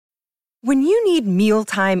When you need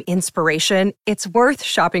mealtime inspiration, it's worth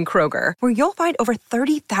shopping Kroger, where you'll find over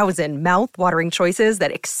 30,000 mouth-watering choices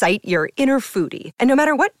that excite your inner foodie. And no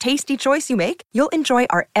matter what tasty choice you make, you'll enjoy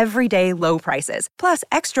our everyday low prices, plus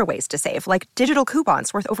extra ways to save, like digital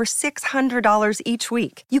coupons worth over $600 each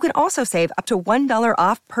week. You can also save up to $1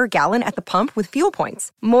 off per gallon at the pump with fuel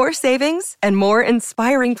points. More savings and more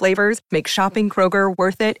inspiring flavors make shopping Kroger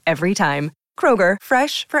worth it every time. Kroger,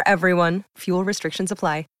 fresh for everyone. Fuel restrictions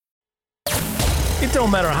apply. It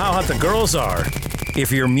don't matter how hot the girls are.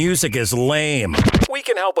 If your music is lame, we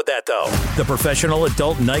can help with that, though. The Professional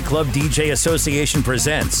Adult Nightclub DJ Association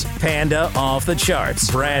presents Panda Off The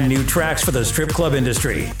Charts. Brand new tracks for the strip club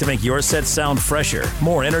industry to make your set sound fresher,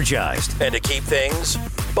 more energized, and to keep things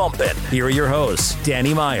bumping. Here are your hosts,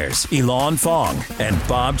 Danny Myers, Elon Fong, and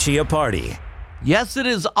Bob Chiappardi. Yes, it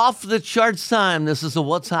is Off the Charts time. This is a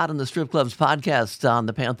What's Hot in the Strip Clubs podcast on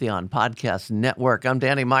the Pantheon Podcast Network. I'm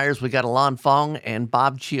Danny Myers. We got Alon Fong and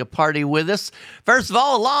Bob Chiappardi with us. First of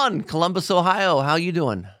all, Alon, Columbus, Ohio. How you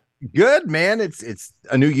doing? Good, man. It's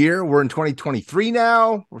a new year. We're in 2023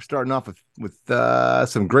 now. We're starting off with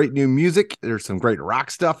some great new music. There's some great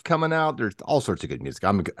rock stuff coming out. There's all sorts of good music.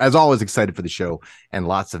 I'm, as always, excited for the show and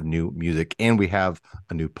lots of new music. And we have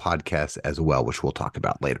a new podcast as well, which we'll talk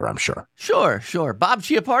about later, I'm sure. Sure. Bob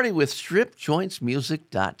Chiappardi with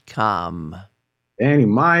stripjointsmusic.com. Danny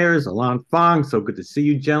Myers, Alon Fong. So good to see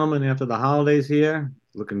you, gentlemen, after the holidays here.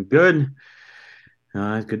 Looking good.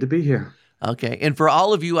 It's good to be here. Okay, and for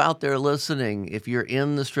all of you out there listening, if you're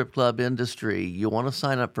in the strip club industry, you want to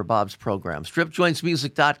sign up for Bob's program,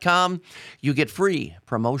 stripjointsmusic.com. You get free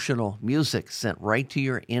promotional music sent right to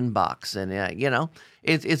your inbox. And,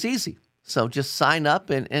 it's easy. So just sign up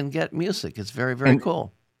and get music. It's very, very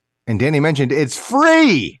cool. And Danny mentioned it's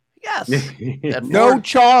free. Yes. No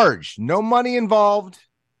charge. No money involved.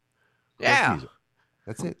 Yeah.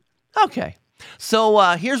 That's it. Okay. So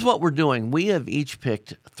here's what we're doing. We have each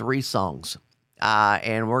picked 3 songs,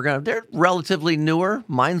 and they're relatively newer.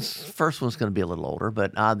 Mine's first one's going to be a little older,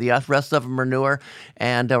 but the rest of them are newer,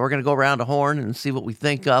 and we're going to go around a horn and see what we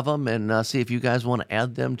think of them and see if you guys want to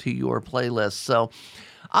add them to your playlist. So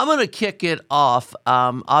I'm going to kick it off.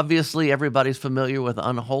 Obviously, everybody's familiar with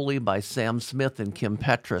Unholy by Sam Smith and Kim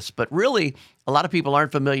Petras, but really, a lot of people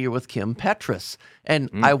aren't familiar with Kim Petras,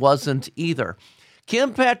 and I wasn't either.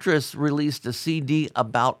 Kim Petras released a CD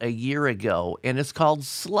about a year ago, and it's called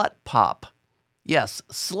Slut Pop. Yes,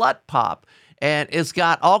 Slut Pop. And it's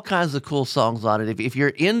got all kinds of cool songs on it. If you're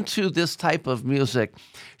into this type of music,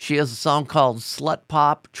 she has a song called Slut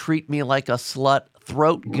Pop, Treat Me Like a Slut,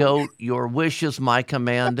 Throat Goat, Your Wish Is My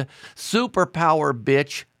Command, Superpower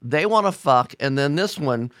Bitch, They Wanna Fuck, and then this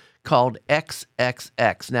one called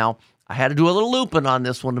XXX. Now, I had to do a little looping on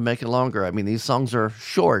this one to make it longer. I mean, these songs are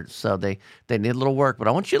short, so they need a little work. But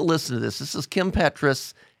I want you to listen to this. This is Kim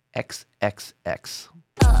Petras, XXX.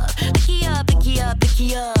 Picky up, picky up,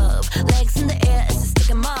 picky up. Legs in the air as I stick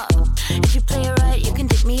 'em up. If you play it right, you can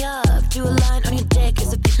dick me up. Do a line on your dick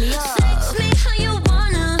as a pick me up. Sex me how you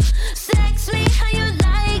wanna. Sex me how you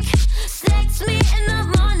like. Sex me in the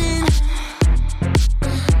morning.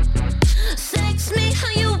 Sex me how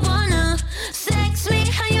you wanna. Sex me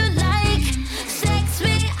how you like.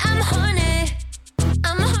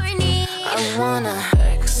 I wanna.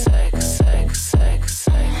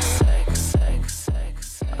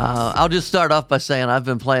 I'll just start off by saying I've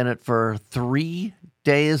been playing it for 3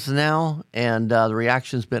 days now, and the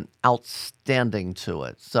reaction's been outstanding to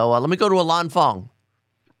it. So let me go to Alon Fong.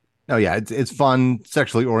 Oh, yeah, it's fun,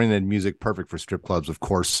 sexually oriented music, perfect for strip clubs, of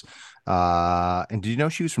course. And did you know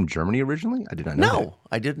she was from Germany originally? I did not know. No,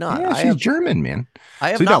 I did not. Yeah, she's German, man. I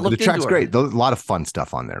have not looked the track's into her. great. There's a lot of fun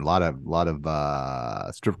stuff on there. A lot of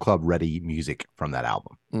strip club ready music from that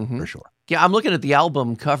album, for sure. Yeah, I'm looking at the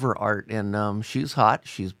album cover art, and she's hot.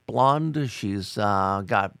 She's blonde. She's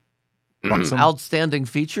got outstanding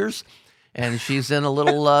features, and she's in a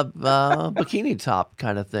little bikini top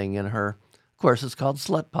kind of thing in her. Of course, it's called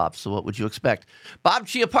Slut Pop, so what would you expect? Bob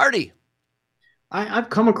Chiappardi. I've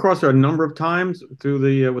come across her a number of times through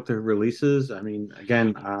the with the releases. I mean,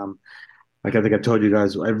 again, like I think I told you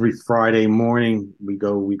guys, every Friday morning we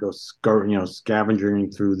go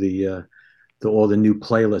scavenging through all the new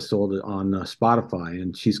playlists on Spotify,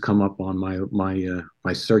 and she's come up on my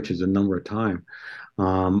searches a number of times.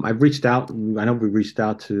 I've reached out. I know we reached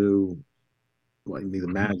out to either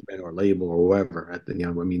management or label or whoever.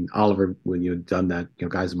 Oliver, when you had done that,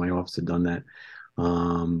 guys in my office had done that.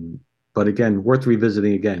 But again, worth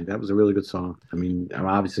revisiting again. That was a really good song. I mean,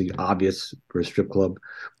 obviously obvious for a strip club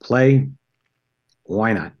play.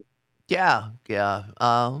 Why not? Yeah.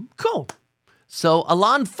 Cool. So,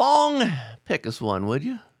 Alon Fong, pick us one, would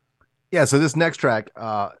you? Yeah, so this next track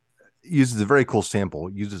uses a very cool sample.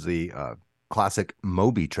 It uses the classic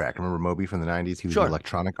Moby track. Remember Moby from the 90s? He was an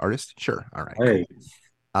electronic artist. Sure. All right. Hey.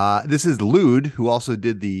 Cool. This is Lude, who also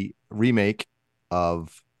did the remake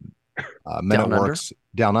of Men at Work's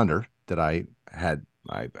Down Under that I had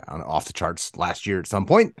on Off the Charts last year at some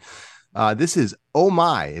point. This is Oh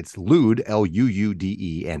My. It's Lude,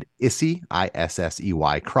 Luude, and Issey,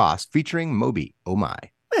 Issey Cross, featuring Moby. Oh My.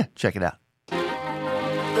 Check it out.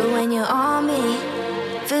 But when you're on me,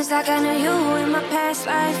 feels like I knew you in my past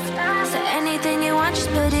life. So anything you want, just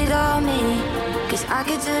put it on me. Cause I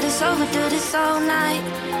could do this over, do this all night.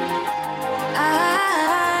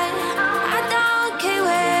 I don't care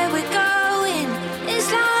where we're going, as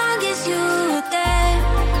long as you're there.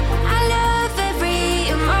 I love every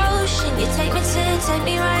emotion. You take me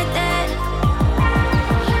right there.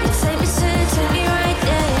 You take me right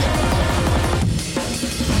there.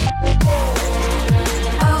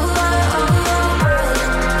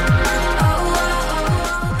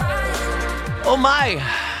 Oh my.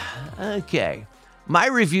 Okay. My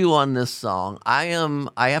review on this song, I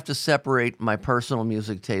have to separate my personal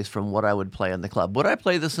music taste from what I would play in the club. Would I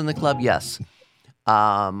play this in the club? Yes.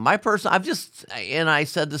 I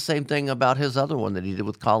said the same thing about his other one that he did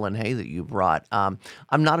with Colin Hay that you brought. I'm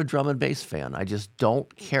not a drum and bass fan. I just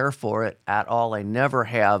don't care for it at all. I never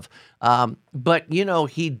have. But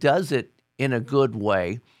he does it in a good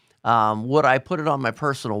way. Would I put it on my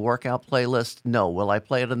personal workout playlist? No. Will I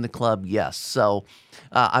play it in the club? Yes. So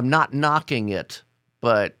I'm not knocking it,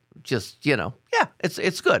 but just, yeah,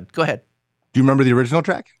 it's good. Go ahead. Do you remember the original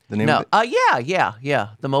track? The name of it? Yeah.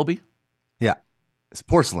 The Moby. Yeah. It's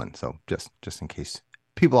Porcelain. So just in case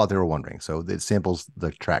people out there are wondering. So it samples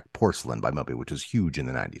the track Porcelain by Moby, which was huge in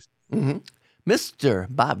the 90s. Mm-hmm. Mr.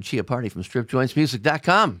 Bob Chiappardi from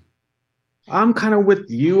StripJointsMusic.com. I'm kind of with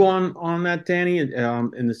you on that, Danny,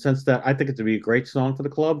 in the sense that I think it to be a great song for the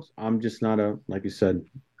clubs. I'm just not like you said,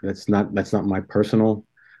 that's not my personal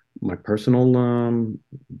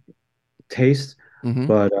taste. Mm-hmm.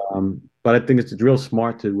 But I think it's real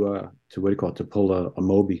smart to pull a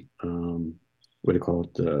Moby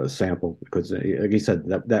sample, because like you said,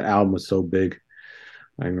 that album was so big.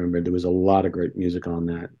 I remember there was a lot of great music on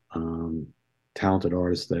that. Talented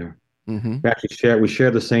artists there. Mm-hmm. We share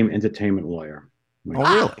the same entertainment lawyer.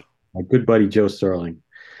 Really? My good buddy Joe Sterling.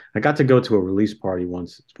 I got to go to a release party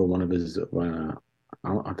once for one of his. I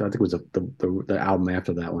think it was the album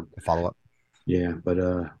after that one. The follow up. Yeah, but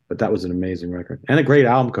that was an amazing record and a great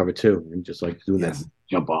album cover too. And just like doing that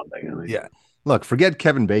jump on thing. Yeah. Look, forget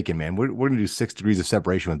Kevin Bacon, man. We're going to do 6 Degrees of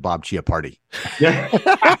Separation with Bob Chiappardi. Yeah.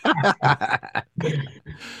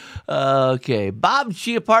 Okay, Bob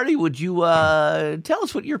Chiappardi, would you tell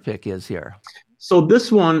us what your pick is here? So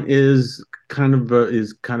this one is kind of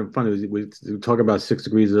funny. We talk about 6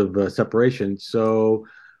 Degrees of Separation. So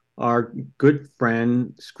our good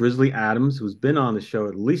friend Grizzly Adams, who's been on the show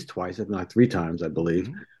at least twice, if not 3 times, I believe.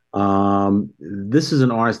 This is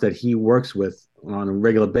an artist that he works with on a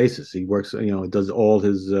regular basis. He works, does all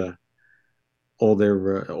their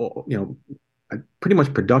pretty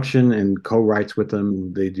much production and co-writes with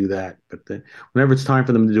them. They do that, but whenever it's time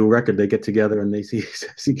for them to do a record, they get together and they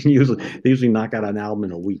usually knock out an album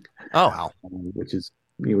in a week. Oh, wow. Which is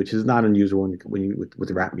not unusual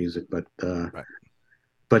with rap music, but right.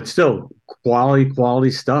 But still quality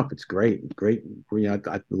stuff. It's great.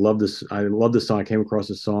 I love this. I love this song. I came across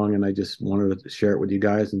this song and I just wanted to share it with you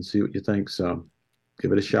guys and see what you think. So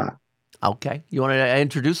give it a shot. Okay. You want to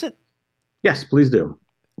introduce it? Yes, please do.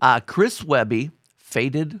 Chris Webby,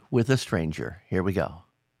 Faded with a Stranger. Here we go.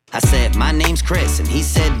 I said, my name's Chris, and he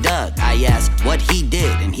said Doug. I asked what he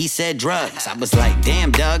did, and he said drugs. I was like,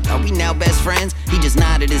 damn, Doug, are we now best friends? He just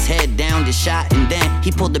nodded his head down the shot, and then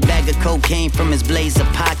he pulled a bag of cocaine from his blazer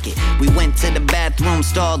pocket. We went to the bathroom,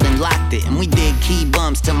 stalled, and locked it. And we did key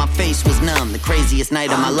bumps till my face was numb. The craziest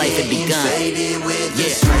night of my life had begun. Faded with a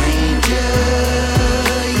stranger,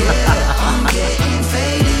 yeah. I'm getting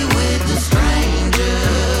faded with the stranger.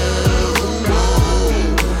 Whoa.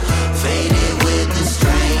 Faded with the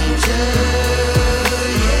stranger,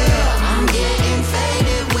 yeah. I'm getting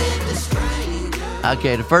faded with the stranger.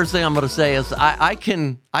 Okay, the first thing I'm going to say is I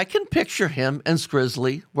can picture him and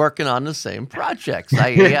Skrizzly working on the same projects.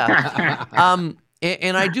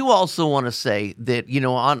 And I do also want to say that,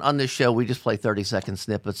 on this show, we just play 30-second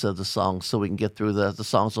snippets of the song so we can get through the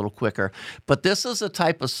songs a little quicker. But this is a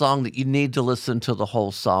type of song that you need to listen to the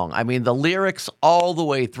whole song. I mean, the lyrics all the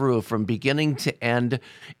way through from beginning to end,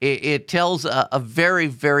 it tells a very,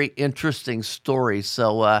 very interesting story.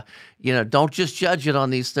 So, don't just judge it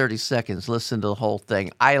on these 30 seconds. Listen to the whole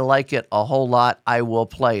thing. I like it a whole lot. I will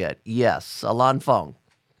play it. Yes. Alan Fong.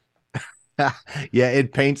 Yeah,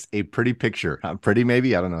 it paints a pretty picture. Pretty,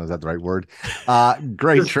 maybe. I don't know. Is that the right word?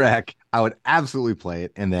 Great track. I would absolutely play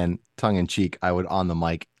it. And then, tongue in cheek, I would on the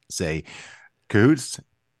mic say, Cahoots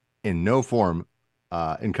in no form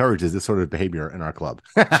encourages this sort of behavior in our club.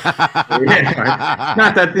 Yeah.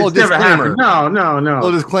 Not that it's never happened. No.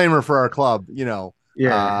 Well, disclaimer for our club,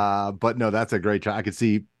 Yeah. But no, that's a great track. I could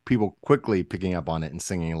see people quickly picking up on it and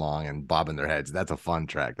singing along and bobbing their heads. That's a fun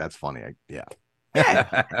track. That's funny. Yeah.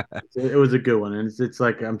 It was a good one, and it's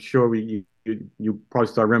like I'm sure you probably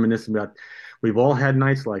start reminiscing about. We've all had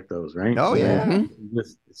nights like those, right? Oh yeah. It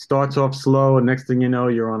starts off slow, and next thing you know,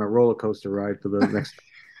 you're on a roller coaster ride for the next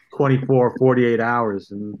 24, 48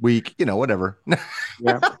 hours and week, whatever.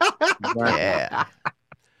 Yeah. Exactly. Yeah.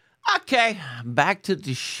 Okay, back to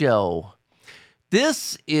the show.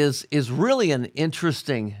 This is really an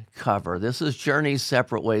interesting cover. This is Journey's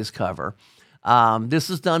Separate Ways cover. This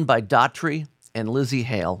is done by Daughtry and Lizzie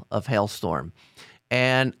Hale of Hailstorm.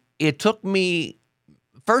 And it took me,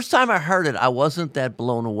 first time I heard it, I wasn't that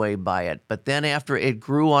blown away by it. But then after it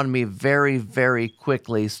grew on me very, very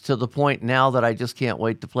quickly to the point now that I just can't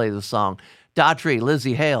wait to play the song. Daughtry,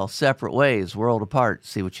 Lizzie Hale, Separate Ways, World Apart.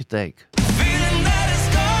 See what you think.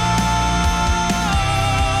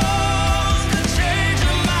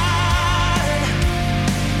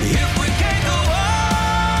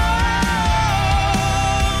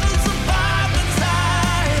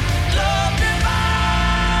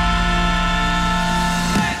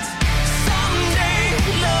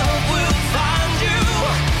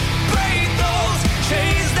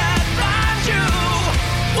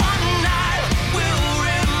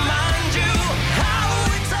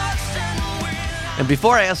 And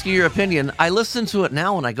before I ask you your opinion, I listen to it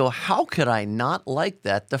now and I go, how could I not like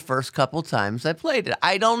that the first couple times I played it?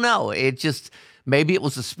 I don't know. It just, maybe it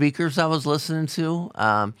was the speakers I was listening to.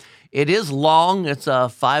 It is long. It's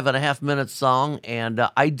a 5.5-minute song, and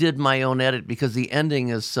I did my own edit because the ending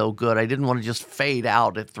is so good. I didn't want to just fade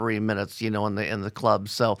out at 3 minutes, in the club.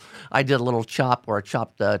 So I did a little chop where I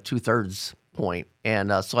chopped 2/3 point,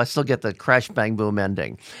 and so I still get the crash bang boom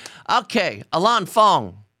ending. Okay, Alan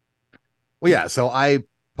Fong. Well, yeah, so I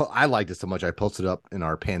liked it so much I posted it up in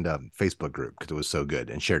our Panda Facebook group because it was so good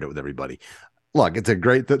and shared it with everybody. Look, it's a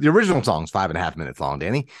great, the original song's 5.5 minutes long,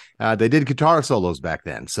 Danny. They did guitar solos back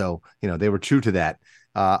then, so, they were true to that.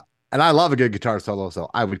 And I love a good guitar solo, so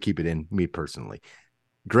I would keep it in, me personally.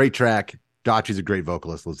 Great track. Daughtry's a great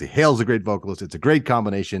vocalist. Lizzie Hale's a great vocalist. It's a great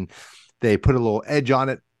combination. They put a little edge on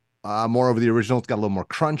it, more over the original. It's got a little more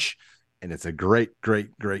crunch. And it's a great,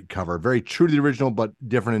 great, great cover. Very true to the original, but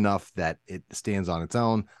different enough that it stands on its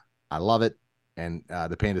own. I love it. And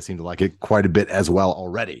the Panda seem to like it quite a bit as well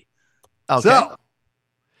already. Okay. So,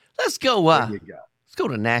 let's go. Let's go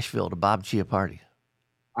to Nashville to Bob Chiappardi.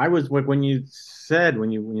 I was, when you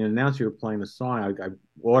announced you were playing the song, I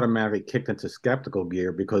automatically kicked into skeptical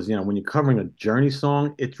gear because, when you're covering a Journey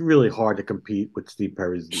song, it's really hard to compete with Steve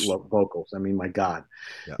Perry's vocals. I mean, my God,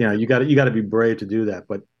 you got to be brave to do that.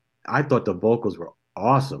 But I thought the vocals were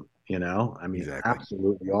awesome, I mean, exactly.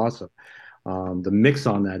 Absolutely awesome. The mix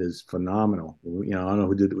on that is phenomenal. I don't know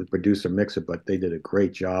who did it with producer mixer, but they did a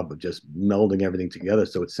great job of just melding everything together.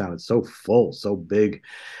 So it sounded so full, so big.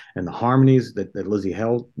 And the harmonies that Lizzie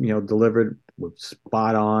Hale, delivered were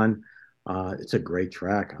spot on. It's a great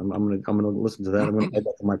track. I'm gonna listen to that. I'm gonna add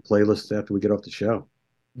that to my playlist after we get off the show.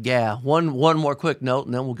 Yeah, one more quick note,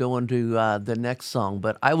 and then we'll go into the next song.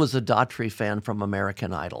 But I was a Daughtry fan from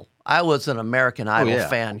American Idol. I was an American Idol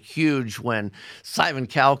fan, huge when Simon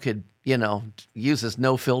Cowell could, use his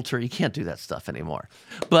no filter. You can't do that stuff anymore.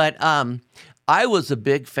 But I was a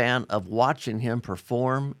big fan of watching him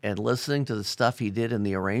perform and listening to the stuff he did in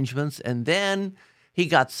the arrangements. And then he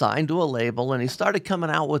got signed to a label and he started coming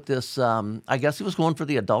out with this, I guess he was going for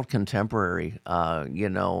the adult contemporary,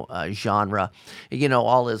 genre.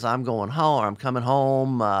 All his I'm going home, I'm coming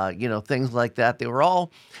home, things like that. They were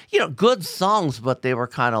all, good songs, but they were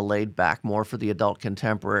kind of laid back more for the adult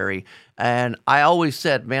contemporary. And I always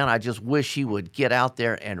said, man, I just wish he would get out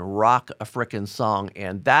there and rock a frickin' song.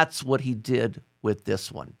 And that's what he did with this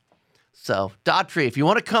one. So, Daughtry, if you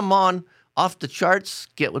want to come on Off the Charts,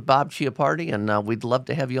 get with Bob Chiappardi, and we'd love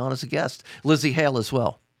to have you on as a guest. Lizzie Hale as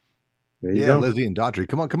well. There you go. Lizzie and Daughtry.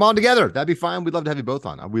 Come on together. That'd be fine. We'd love to have you both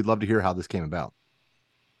on. We'd love to hear how this came about.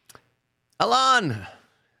 Alan.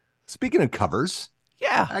 Speaking of covers,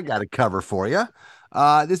 I got a cover for you.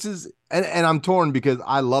 This is, and I'm torn because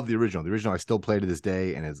I love the original. The original I still play to this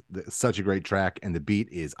day, and is such a great track, and the beat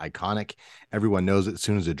is iconic. Everyone knows it as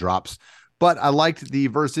soon as it drops. But I liked the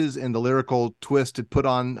verses and the lyrical twist it put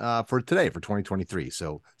on for today, for 2023.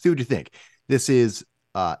 So see what you think. This is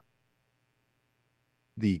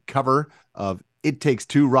the cover of It Takes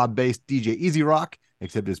Two Rob Bass DJ Easy Rock,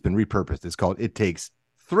 except it's been repurposed. It's called It Takes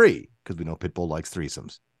Three, because we know Pitbull likes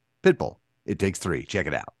threesomes. Pitbull, It Takes Three. Check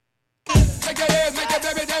it out.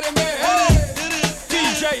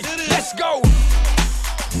 DJ, let's go.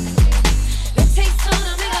 It takes two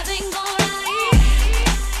to make a thing go right,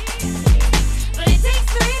 but it takes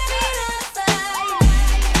three to be outside.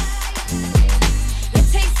 It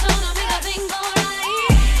takes two to make a thing go right,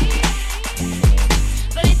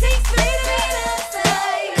 but it takes three to be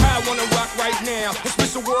outside. I wanna rock right now. It's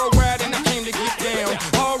Mr. Worldwide and I came to get down.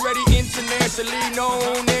 Already internationally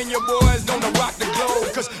known, and your boys know to rock the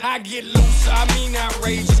globe. Cause I get loose, I mean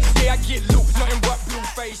outrageous. Yeah, I get loose, nothing but blue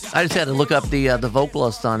faces. I just had to look up the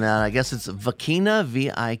vocalist on that. I guess it's Vikina,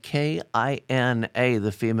 Vikina,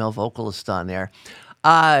 the female vocalist on there.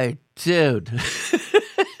 Dude.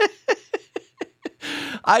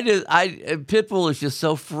 Pitbull is just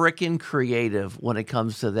so freaking creative when it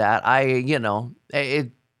comes to that.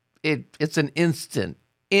 It's an instant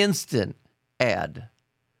ad.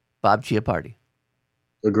 Bob Chiappardi.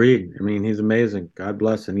 Agreed. I mean, he's amazing. God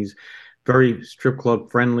bless, and he's very strip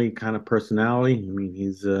club friendly kind of personality. I mean,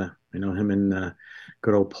 he's him and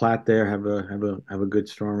good old Platt there have a good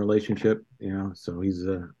strong relationship. So he's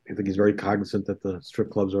I think he's very cognizant that the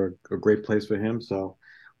strip clubs are a great place for him. So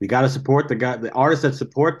we got to support the artists that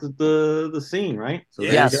support the scene, right? So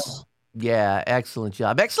yes, yeah, excellent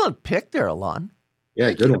job, excellent pick there, Alon.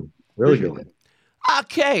 Yeah, good one, really good one.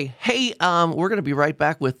 Okay, hey, we're gonna be right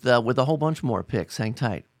back with a whole bunch more picks. Hang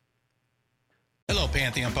tight. Hello,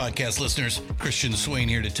 Pantheon podcast listeners. Christian Swain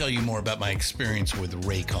here to tell you more about my experience with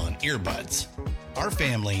Raycon earbuds. Our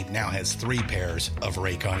family now has 3 pairs of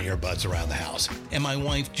Raycon earbuds around the house, and my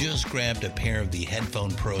wife just grabbed a pair of the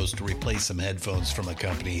Headphone Pros to replace some headphones from a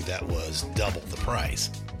company that was double the price.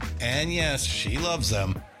 And yes, she loves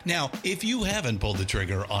them. Now, if you haven't pulled the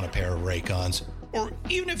trigger on a pair of Raycons, or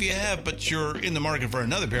even if you have, but you're in the market for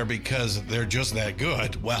another pair because they're just that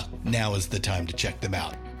good, well, now is the time to check them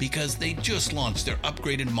out, because they just launched their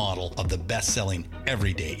upgraded model of the best-selling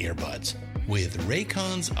everyday earbuds. With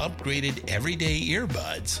Raycon's upgraded everyday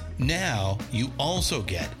earbuds, now you also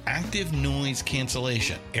get active noise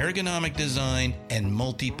cancellation, ergonomic design, and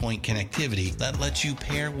multi-point connectivity that lets you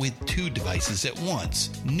pair with 2 devices at once.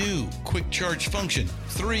 New quick charge function,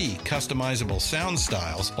 3 customizable sound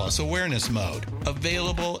styles, plus awareness mode.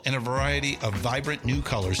 Available in a variety of vibrant new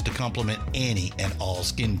colors to complement any and all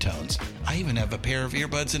skin tones. I even have a pair of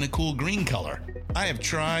earbuds in a cool green color. I have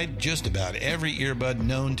tried just about every earbud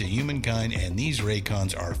known to humankind, and these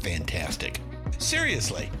Raycons are fantastic.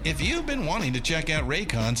 Seriously, if you've been wanting to check out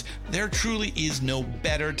Raycons, there truly is no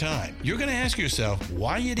better time. You're going to ask yourself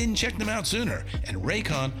why you didn't check them out sooner, and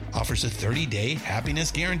Raycon offers a 30-day happiness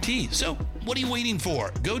guarantee. So what are you waiting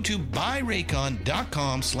for? Go to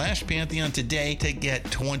buyraycon.com/Pantheon today to get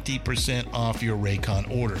 20% off your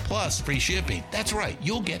Raycon order, plus free shipping. That's right,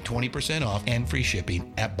 you'll get 20% off and free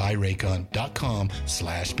shipping at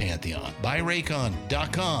buyraycon.com/Pantheon.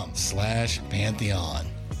 buyraycon.com/Pantheon.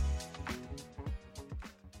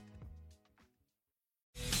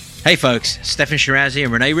 Hey folks, Stefan Shirazi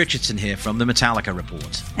and Renee Richardson here from the Metallica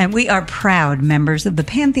Report. And we are proud members of the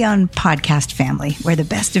Pantheon podcast family, where the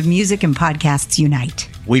best of music and podcasts unite.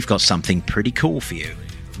 We've got something pretty cool for you.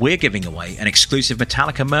 We're giving away an exclusive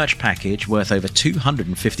Metallica merch package worth over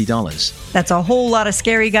 $250. That's a whole lot of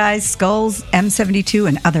Scary Guys, skulls, M72,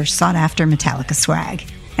 and other sought-after Metallica swag.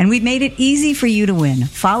 And we've made it easy for you to win.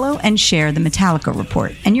 Follow and share the Metallica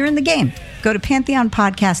Report, and you're in the game. Go to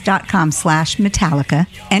pantheonpodcast.com/Metallica,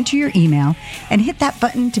 enter your email, and hit that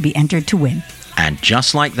button to be entered to win. And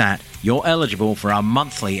just like that, you're eligible for our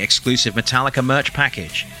monthly exclusive Metallica merch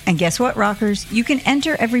package. And guess what, rockers? You can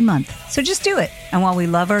enter every month, so just do it. And while we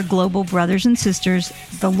love our global brothers and sisters,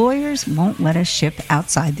 the lawyers won't let us ship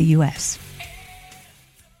outside the U.S.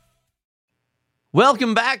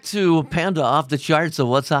 Welcome back to Panda Off the Charts, of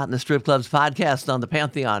What's Hot in the Strip Clubs podcast on the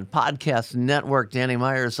Pantheon Podcast Network. Danny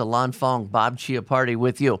Myers, Alon Fong, Bob Chiappardi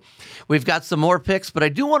with you. We've got some more picks, but I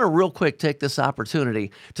do want to real quick take this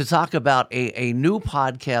opportunity to talk about a new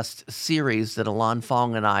podcast series that Alon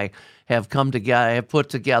Fong and I have put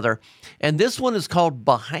together. And this one is called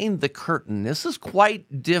Behind the Curtain. This is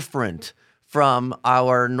quite different from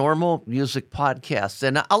our normal music podcasts.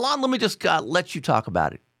 And Alon, let me just let you talk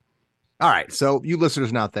about it. All right. So you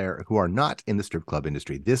listeners out there who are not in the strip club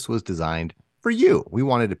industry, this was designed for you. We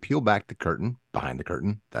wanted to peel back the curtain, behind the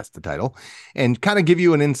curtain, that's the title, and kind of give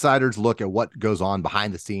you an insider's look at what goes on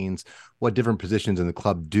behind the scenes, what different positions in the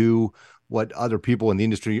club do, what other people in the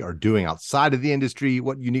industry are doing outside of the industry,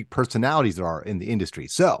 what unique personalities there are in the industry.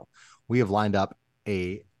 So we have lined up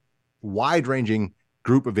a wide-ranging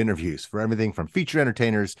group of interviews for everything from featured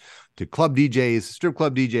entertainers to club DJs, strip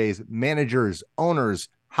club DJs, managers, owners,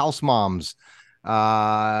 house moms,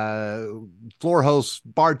 floor hosts,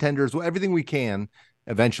 bartenders, everything we can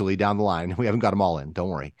eventually down the line. We haven't got them all in, don't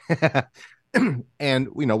worry. And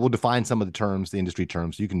we'll define some of the terms, the industry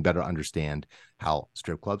terms, so you can better understand how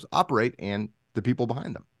strip clubs operate and the people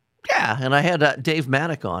behind them. Yeah, and I had Dave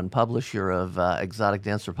Manick on, publisher of Exotic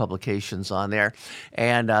Dancer Publications, on there,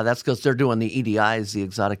 and that's because they're doing the EDIs, the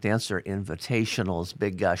Exotic Dancer Invitationals,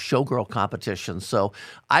 big showgirl competition. So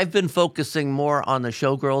I've been focusing more on the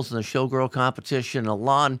showgirls and the showgirl competition.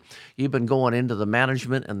 Alon, you've been going into the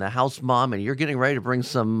management and the house mom, and you're getting ready to bring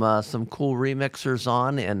some cool remixers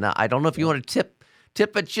on. And I don't know if you want to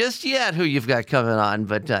tip it just yet who you've got coming on,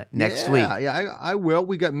 but next week. Yeah, I will.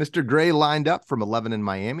 We got Mr. Gray lined up from 11 in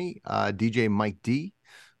Miami, DJ Mike D,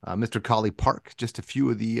 Mr. Collie Park, just a few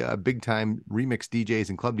of the big-time remix DJs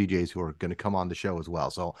and club DJs who are going to come on the show as well.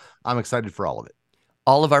 So I'm excited for all of it.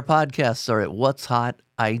 All of our podcasts are at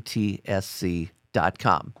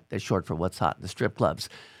what'shotitsc.com. That's short for What's Hot in the Strip Clubs.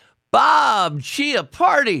 Bob Chia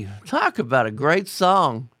Party. Talk about a great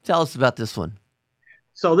song. Tell us about this one.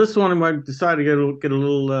 So this one, I decided to get a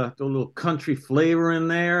little country flavor in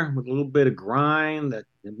there with a little bit of grind that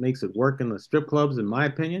it makes it work in the strip clubs, in my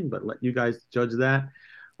opinion. But let you guys judge that.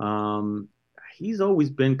 He's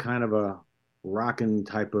always been kind of a rockin'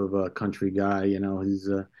 type of a country guy. He's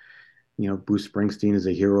Bruce Springsteen is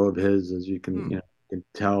a hero of his, as you can can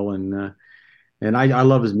tell, and I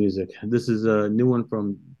love his music. This is a new one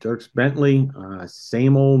from Dierks Bentley,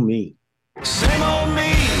 Same Old Me. Same old me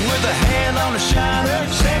with a hand on the shiner.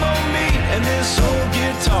 Same old me and this old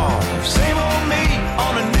guitar. Same old me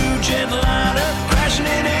on a new jetliner, crashing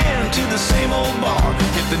it into the same old bar.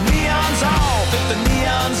 If the neon's off, if the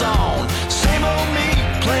neon's on, same old me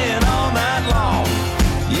playing all night long.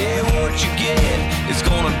 Yeah, what you get is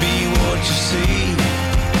gonna be what you see.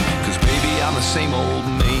 'Cause baby, I'm the same old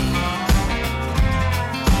me.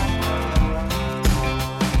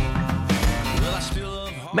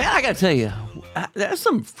 Man, I got to tell you, there's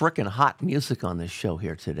some freaking hot music on this show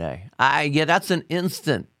here today. That's an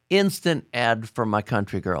instant ad for my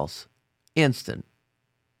country girls. Instant.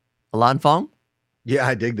 Alon Fong? Yeah,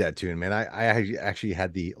 I dig that tune, man. I actually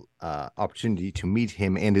had the opportunity to meet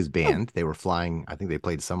him and his band. They were flying, I think they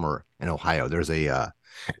played somewhere in Ohio. There's a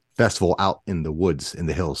festival out in the woods, in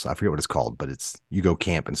the hills. I forget what it's called, but you go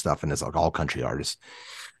camp and stuff, and it's like all country artists.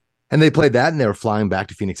 And they played that, and they were flying back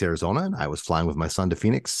to Phoenix, Arizona, and I was flying with my son to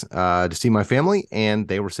Phoenix to see my family, and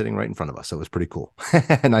they were sitting right in front of us, so it was pretty cool.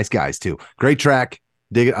 Nice guys, too. Great track.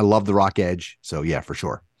 Dig it. I love the rock edge, so yeah, for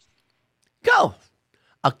sure. Go.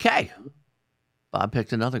 Okay. Bob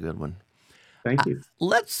picked another good one. Thank you.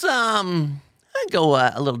 Let's go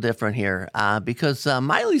a little different here because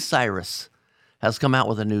Miley Cyrus has come out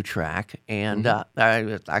with a new track, and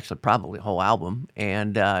actually probably a whole album,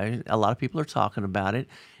 and a lot of people are talking about it.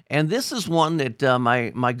 And this is one that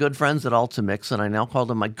my good friends at Ultimix, and I now call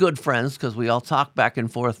them my good friends because we all talk back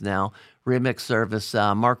and forth now, remix service.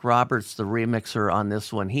 Mark Roberts, the remixer on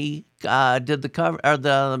this one, he did the cover or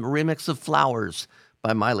the remix of Flowers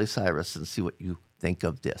by Miley Cyrus, and see what you think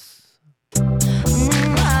of this.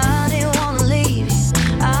 I didn't wanna leave you.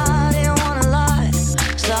 I didn't wanna lie.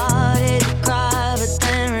 Started to cry, but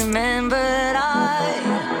then remembered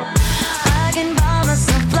I can buy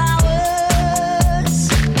myself flowers,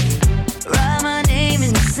 write my name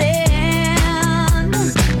in the sand,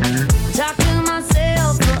 talk to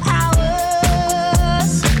myself for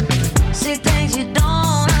hours, see things you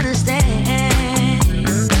don't understand.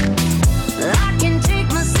 I can take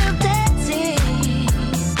myself dancing,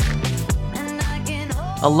 and I can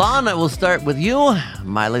hold. Alana, we'll start with you.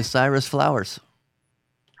 Miley Cyrus, Flowers.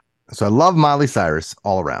 So I love Miley Cyrus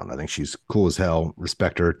all around. I think she's cool as hell.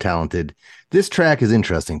 Respect her, talented. This track is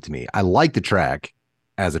interesting to me. I like the track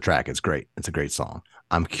as a track. It's great. It's a great song.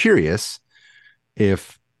 I'm curious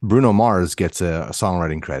if Bruno Mars gets a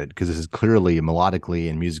songwriting credit, because this is clearly melodically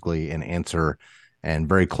and musically an answer and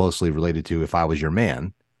very closely related to If I Was Your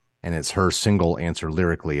Man. And it's her single answer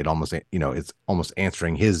lyrically. It almost, it's almost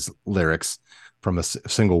answering his lyrics from a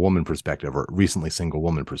single woman perspective, or recently single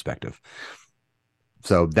woman perspective.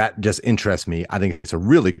 So that just interests me. I think it's a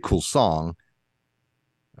really cool song,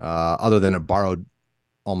 other than it borrowed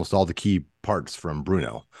almost all the key parts from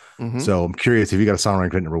Bruno. Mm-hmm. So I'm curious if you got a songwriting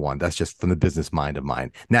credit, number one. That's just from the business mind of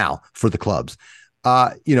mine. Now, for the clubs,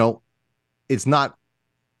 it's not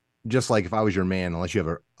just like If I Was Your Man, unless you have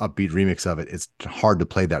an upbeat remix of it, it's hard to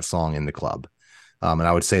play that song in the club. And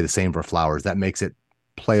I would say the same for Flowers. That makes it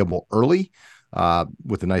playable early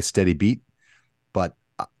with a nice steady beat. But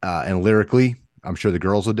and lyrically, I'm sure the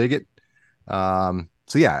girls will dig it.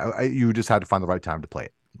 So yeah, you just had to find the right time to play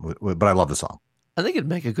it. But I love the song. I think it'd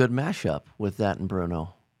make a good mashup with that and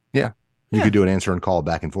Bruno. Yeah. You could do an answer and call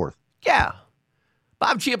back and forth. Yeah.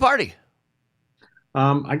 Bob Chiappardi.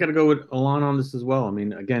 I got to go with Alon on this as well. I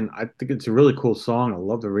mean, again, I think it's a really cool song. I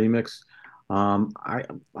love the remix.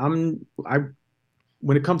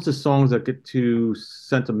 When it comes to songs that get too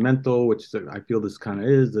sentimental, which I feel this kind of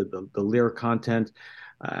is, the lyric content,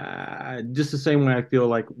 just the same way I feel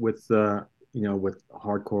like with with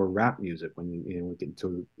hardcore rap music, when you get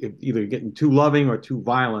into either getting too loving or too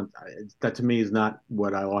violent, that to me is not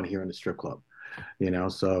what I want to hear in the strip club.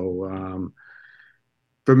 So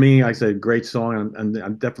for me, I said great song, and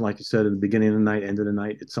I'm definitely, like you said, at the beginning of the night, end of the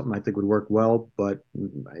night, it's something I think would work well, but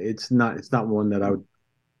it's not one that I would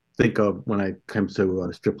think of when I come to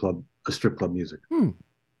a strip club music.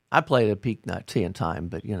 I played at peak night tea and time,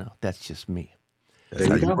 but that's just me. That's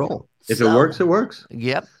how you roll. If it works, it works.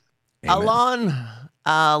 Yep. Amen. Alon,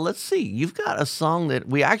 let's see. You've got a song that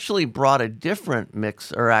we actually brought a different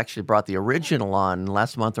mix, or actually brought the original on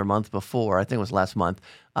last month or month before. I think it was last month.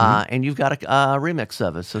 And you've got a remix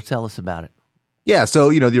of it. So tell us about it. Yeah. So,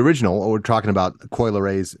 the original, we're talking about Coi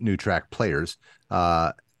Lerai's new track, Players,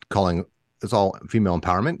 calling it's all female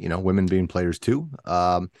empowerment, women being players too.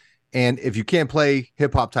 And if you can't play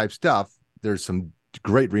hip hop type stuff, there's some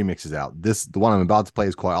great remixes out. The one I'm about to play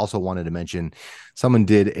is cool. I also wanted to mention someone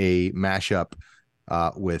did a mashup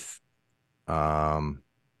with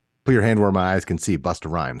Put Your Hand Where My Eyes Can See, Busta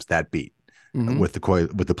Rhymes, that beat. With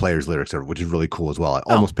the Players lyrics, which is really cool as well. I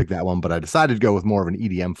almost picked that one, but I decided to go with more of an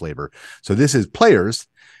EDM flavor. So this is Players,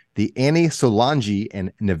 the Annie Solangi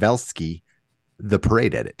and Nevelsky, the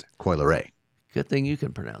Parade edit, Coi Leray. Good thing you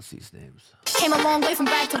can pronounce these names. Came a long way from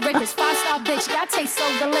rag to riches. 5-star bitch, y'all taste so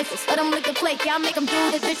delicious. Let them lick the plate, y'all make them do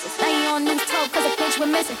the dishes. Now you on news 12 cause a bitch we're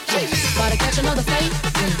missing. Gotta catch another fate.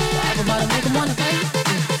 Everybody make them wanna play.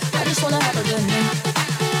 I just wanna have a good night.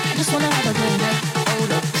 I just wanna have a good night.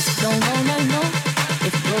 Hold up, don't go, no.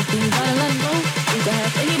 If you broke, then you gotta let go. You can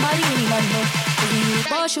have anybody know. Cause when you the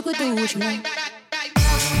boss, you could do what you want.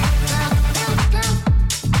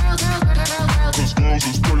 Cause girls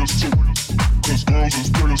is players too. Cause girls is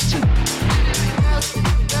players too.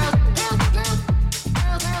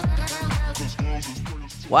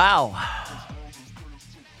 Wow.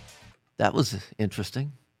 That was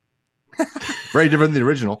interesting. Very different than the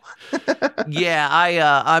original. Yeah,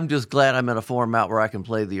 I'm just glad I'm in a format where I can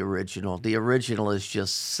play the original. The original is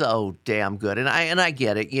just so damn good, and I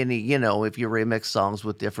get it. If you remix songs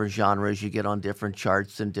with different genres, you get on different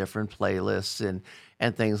charts and different playlists and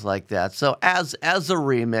things like that. So as a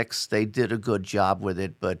remix, they did a good job with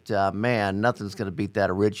it. But man, nothing's gonna beat that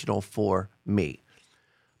original for me.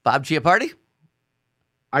 Bob Chiappardi?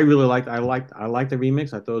 I really liked the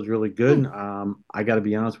remix. I thought it was really good. I got to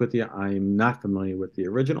be honest with you, I'm not familiar with the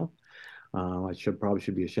original. I probably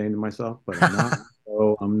should be ashamed of myself, but I'm not.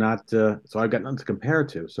 So I'm not. So I've got nothing to compare it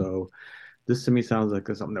to. So this to me sounds like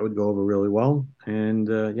something that would go over really well. And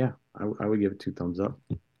I would give it 2 thumbs up.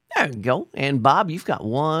 There you go. And Bob, you've got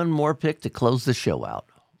one more pick to close the show out.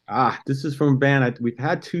 This is from a band. We've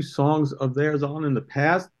had 2 songs of theirs on in the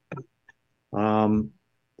past.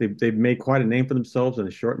 They've made quite a name for themselves in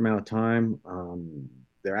a short amount of time.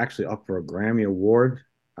 They're actually up for a Grammy Award.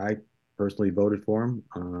 I personally voted for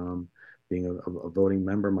them, being a voting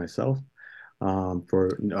member myself,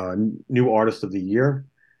 for New Artist of the Year.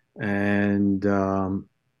 And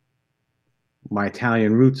my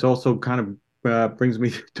Italian roots also kind of brings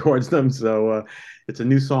me towards them. So it's a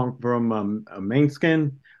new song from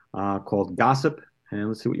Mainskin called Gossip. And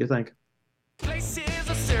let's see what you think. Place is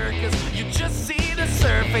a circus, you just see the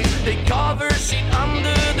surface. They cover shit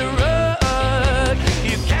under the rug.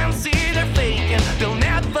 You can't see they're faking, they'll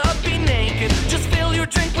never be naked. Just fill your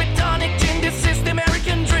drink with tonic gin, this is the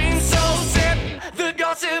American dream. So sip the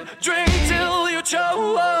gossip, drink till you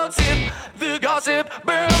choke. Sip the gossip,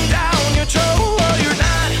 burn down your choke. You're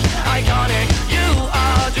not iconic, you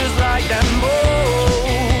are just like them.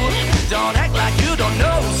 Oh, don't act like you don't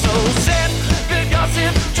know. So sip the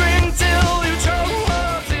gossip, drink till you choke.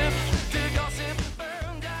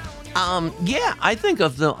 Yeah, I think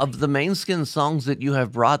of the Mainskin songs that you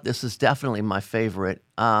have brought, this is definitely my favorite.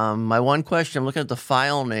 My one question, I'm looking at the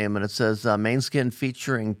file name, and it says Mainskin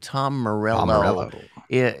featuring Tom Morello. Tom Morello.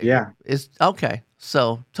 Okay.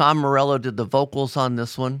 So Tom Morello did the vocals on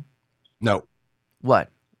this one? No. What?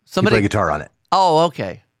 He played guitar on it. Oh,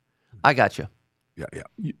 okay. I got you. Yeah.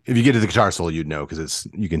 If you get to the guitar solo, you'd know because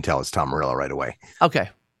you can tell it's Tom Morello right away. Okay.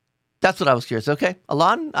 That's what I was curious. Okay,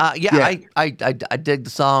 Alon. I dig the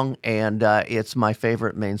song, and it's my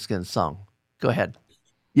favorite Mainskin song. Go ahead.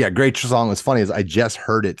 Yeah, great song. What's funny is I just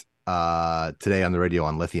heard it today on the radio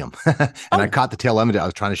on lithium. And I caught the tail end of it. I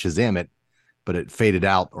was trying to Shazam it, but it faded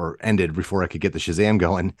out or ended before I could get the Shazam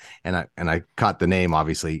going. And I caught the name,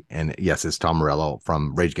 obviously. And yes, it's Tom Morello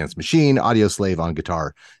from Rage Against the Machine, Audio Slave on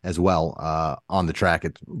guitar as well on the track.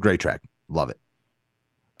 It's a great track. Love it.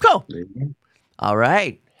 Cool. All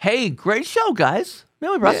right. Hey, great show, guys.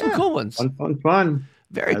 Now we brought some cool ones. Fun.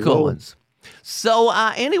 Very cool ones. So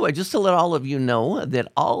anyway, just to let all of you know that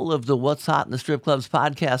all of the What's Hot in the Strip Clubs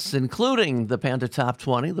podcasts, including the Panda Top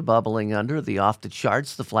 20, the Bubbling Under, the Off the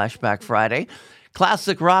Charts, the Flashback Friday,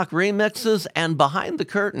 classic rock remixes, and Behind the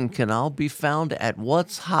Curtain can all be found at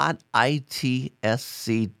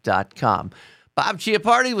what'shotitsc.com. Bob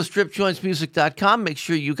Chiappardi with stripjointsmusic.com. Make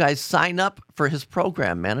sure you guys sign up for his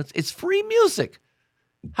program, man. It's free music.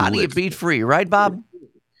 How do you beat free, right, Bob?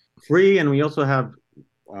 Free, and we also have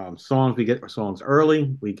songs. We get our songs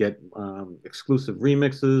early. We get exclusive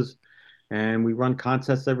remixes, and we run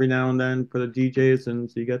contests every now and then for the DJs, and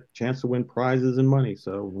so you get a chance to win prizes and money.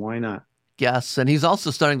 So why not? Yes, and he's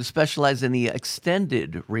also starting to specialize in the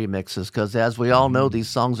extended remixes because, as we all know, these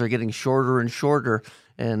songs are getting shorter and shorter,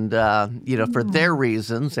 and for their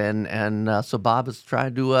reasons. And so Bob is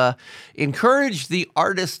trying to encourage the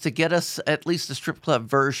artists to get us at least a strip club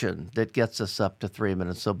version that gets us up to 3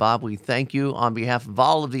 minutes. So Bob, we thank you on behalf of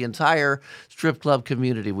all of the entire strip club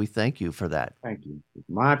community. We thank you for that. Thank you.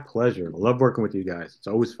 My pleasure. I love working with you guys. It's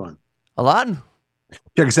always fun. Alon?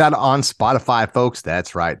 Check us out on Spotify, folks.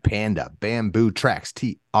 That's right. Panda Bamboo Tracks,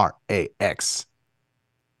 TRAX.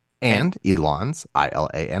 And Elon's,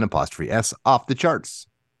 ILAN''S, Off the Charts.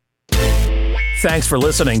 Thanks for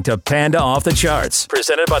listening to Panda Off the Charts,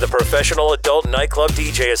 presented by the Professional Adult Nightclub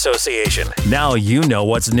DJ Association. Now you know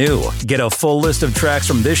what's new. Get a full list of tracks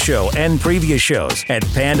from this show and previous shows at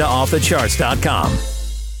pandaoffthecharts.com.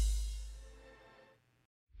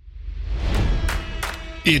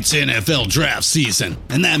 It's NFL draft season,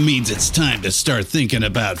 and that means it's time to start thinking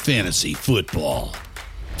about fantasy football.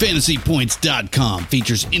 FantasyPoints.com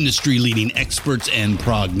features industry-leading experts and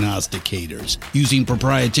prognosticators using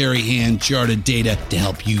proprietary hand-charted data to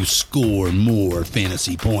help you score more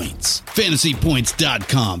fantasy points.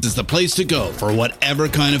 FantasyPoints.com is the place to go for whatever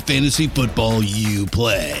kind of fantasy football you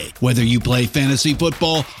play. Whether you play fantasy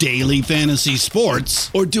football, daily fantasy sports,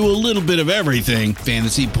 or do a little bit of everything,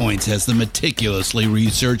 Fantasy Points has the meticulously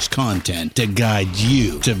researched content to guide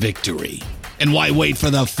you to victory. And why wait for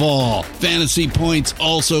the fall? Fantasy Points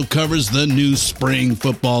also covers the new spring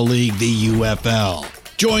football league, the UFL.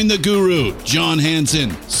 Join the guru, John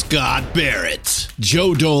Hansen, Scott Barrett,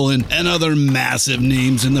 Joe Dolan, and other massive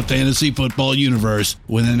names in the fantasy football universe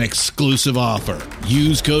with an exclusive offer.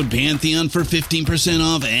 Use code Pantheon for 15%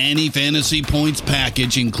 off any Fantasy Points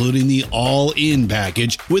package, including the all-in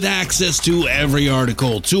package, with access to every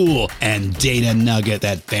article, tool, and data nugget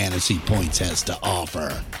that Fantasy Points has to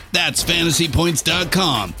offer. That's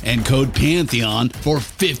FantasyPoints.com and code Pantheon for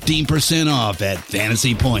 15% off at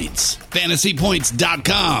Fantasy Points.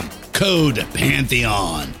 FantasyPoints.com, code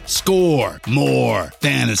Pantheon. Score more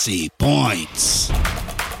fantasy points.